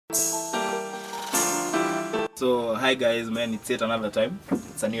So hi guys, man, it's yet another time.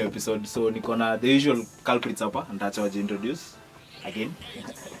 It's a new episode. So niko na the usual culprits hapa, and that's how I introduce again.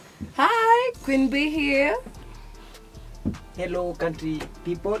 Hi, Queen B here. Hello country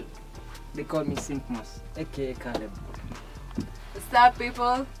people, they call me Simpmas, aka Caleb. What's up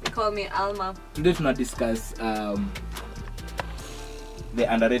people? They call me Alma. Today tuna discuss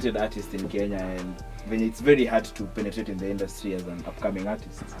the underrated artist in Kenya, and when it's very hard to penetrate in the industry as an upcoming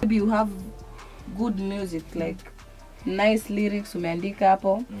artist. Maybe you have good music, like nice lyrics umeandika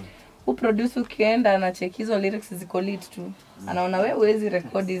hapo. Who produce ukienda na check hizo lyrics ziko lit tu. Anaona wewe huwezi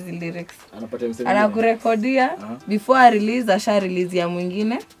record hizi lyrics. Anapata msemo. Anakurekodia before release asha release ya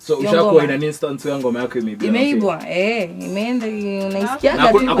mwingine. So ushakuwa in an instance where ngoma yako imeibwa. Imeibwa, imeenda unaisikia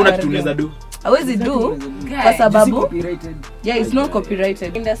gani? Hakuna kitu unaweza do. Hawezi do kwa sababu it's not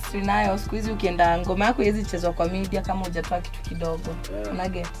copyrighted. Industry nayo siku hizi ukienda ngoma yako hizi chezwa kwa media kama hujatoa kitu kidogo. Una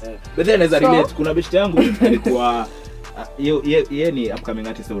get. But then as a relate kuna best yangu alikuwa yeye ni upcoming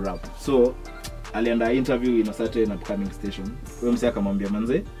artist au rap. So alienda interview in a certain upcoming station. Wewe msee akamwambia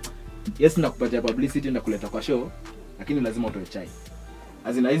manze, yes nakupatia publicity na kuleta kwa show, lakini lazima utoe chai.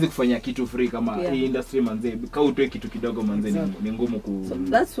 Azina hizi kufanya kitu free kama hii industry manze, kama utoe kitu kidogo manze ni ngumu ku. So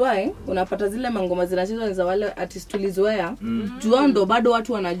that's why unapata zile mangoma zinachezwa za wale artist tulizoea. Jua ndo bado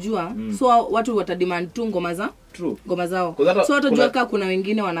watu wanajua. So watu watademand tu ngoma za ngoma zao. So watu jua kama kuna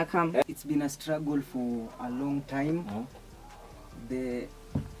wengine wanakam. It's been a struggle for a long time.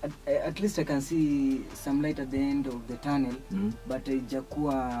 At least I can see some light at the end of the tunnel, but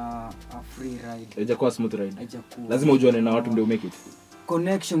haijakuwa a free ride. Haijakuwa smooth ride. Lazima ujuane na watu ndio make it.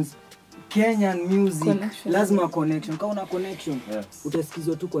 Connections, Kenyan music, lazima connection. Kama una connection,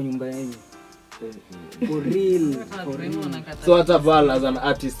 utasikizwa tu kwa nyumba yenu. For real. So hata Val as an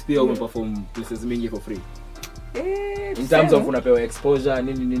artist pia umeperform places mingi for free. In terms of unapewa exposure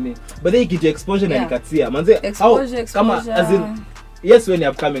nini. But then kitu exposure na nikatia. Manze kama as in yes when you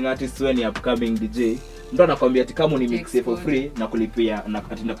upcoming artist, when you upcoming DJ, ndo anakuambia ati kama ni mix for free na kulipia na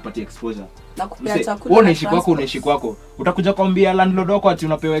atinda kupatia exposure. Na kupea chakula. Wewe unaishi kwako. Utakuja kwambia landlord wako ati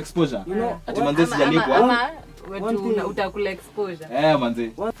unapewa exposure. Ati manze sijalipwa. Wetu utakula exposure. Manze.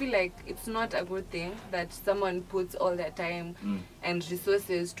 I feel like it's not a good thing that someone puts all their time and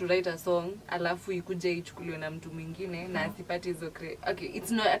resources to write a song alafu ikuje ichukuliwe na mtu mwingine na asipate hizo credit. Okay,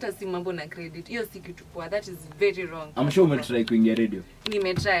 it's not hata si mambo na credit. Hiyo si kitu poa. That is very wrong. I'm sure umetry kuingia radio.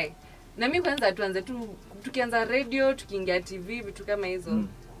 Nimetry. Na mimi kwanza tuanze tu tukianza radio, tukiingia TV, vitu kama hizo.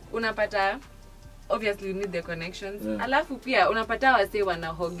 Unapata obviously you need the connections. Alafu pia unapata wase wana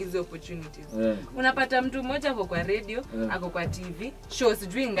hog hizo opportunities. Unapata mtu mmoja ako kwa radio, ako kwa TV, show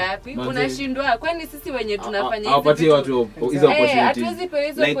sijui ngapi, unashindwa kwani sisi wenye tunafanya hizo. Hawapati watu hizo opportunities. Hatuwezi pewa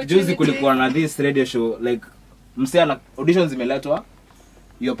hizo opportunities. Like juzi kulikuwa na this radio show like msiana auditions zimeletwa,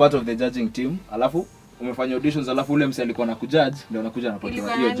 you're part of the judging team, alafu umefanya auditions alafu ule msee alikuwa anakujudge ndio anakuja anapata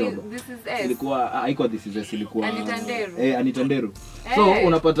hiyo job. Ilikuwa haiko this is ilikuwa Anita Nderu. So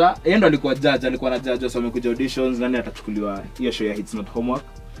unapata yeye ndo alikuwa judge, alikuwa na judge so amekuja auditions, nani atachukuliwa hiyo show ya It's Not Homework.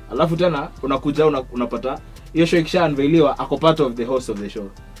 Alafu tena unakuja unapata hiyo show ikisha unveiliwa ako part of the host of the show.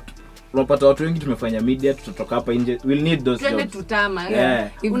 Unapata watu wengi tumefanya media, tutatoka hapa nje, we'll need those jobs. Twende tutama.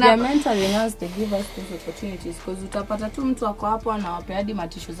 If they mentoring us, they give us those opportunities because utapata tu mtu wako hapo anawapea hadi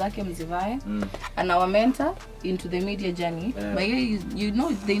matisho zake mzivae, anawa mentor into the media journey. But you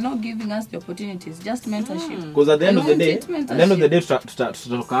know they not giving us the opportunities, just mentorship. Because at the end of the day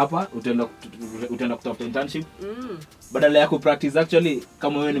tutatoka hapa utaenda kutafuta internship. Badala ya ku practice actually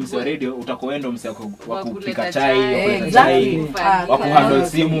kama wewe ni msee wa radio utakoenda msee wa kupika chai, wa kuhandle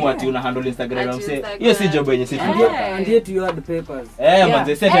simu ati una handle Instagram msee. Hiyo si job yenye sisi tunataka. And yet you had the papers.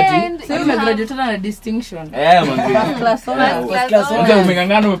 Manze certificate. So you graduated na distinction. Manze. Class Manze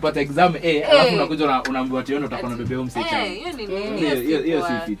umengangana umepata exam alafu unakuja unaambiwa ati wewe utakuwa na bebe msee chai. Hiyo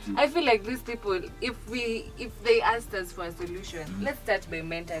si fiti. I feel like these people if they asked us for a solution, let's start by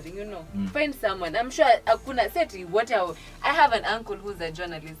mentoring, you know. Find someone. I'm sure hakuna seti whatever. I have an uncle who's a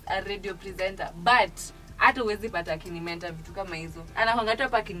journalist, a radio presenter, but hata uwezi pata akinimentor vitu kama hizo. Anakuanga tu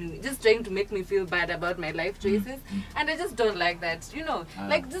hapa just trying to make me feel bad about my life choices, and I just don't like that, you know.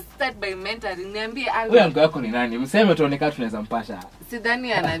 Like just start by mentoring. Niambie wewe ungo yako ni nani? Mseme tuonekane tunaweza mpasha.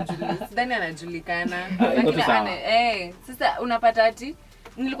 Sidhani anajulikana. Lakini sasa unapata ati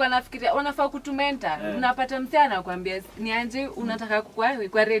nilikuwa nafikiria unafaa kutumenta. Unapata msee anakuambia nianje unataka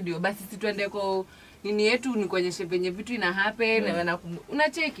kwa radio, basi si tuende kwa nini yetu ni kuonyesha venye vitu ina happen na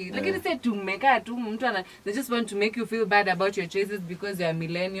unacheki. Lakini sasa tumekaa tu mtu they just want to make you feel bad about your choices because you are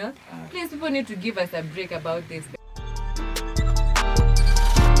millennial. Please people need to give us a break about this.